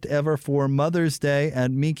best gift ever for Mother's Day at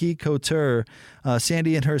Miki Couture.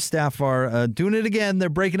 Sandy and her staff are doing it again. They're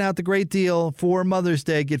breaking out the great deal for Mother's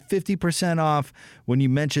Day. Get 50% off when you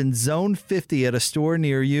mention Zone 50 at a store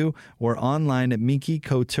near you or online at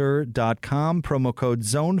MikiCouture.com. Promo code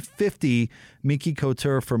Zone 50, Miki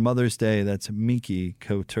Couture for Mother's Day. That's Miki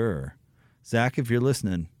Couture. Zach, if you're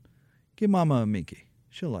listening, give Mama a Miki.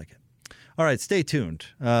 She'll like it. All right, stay tuned.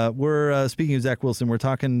 We're speaking of Zach Wilson. We're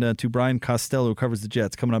talking to Brian Costello, who covers the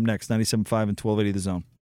Jets. Coming up next, 97.5 and 1280 The Zone.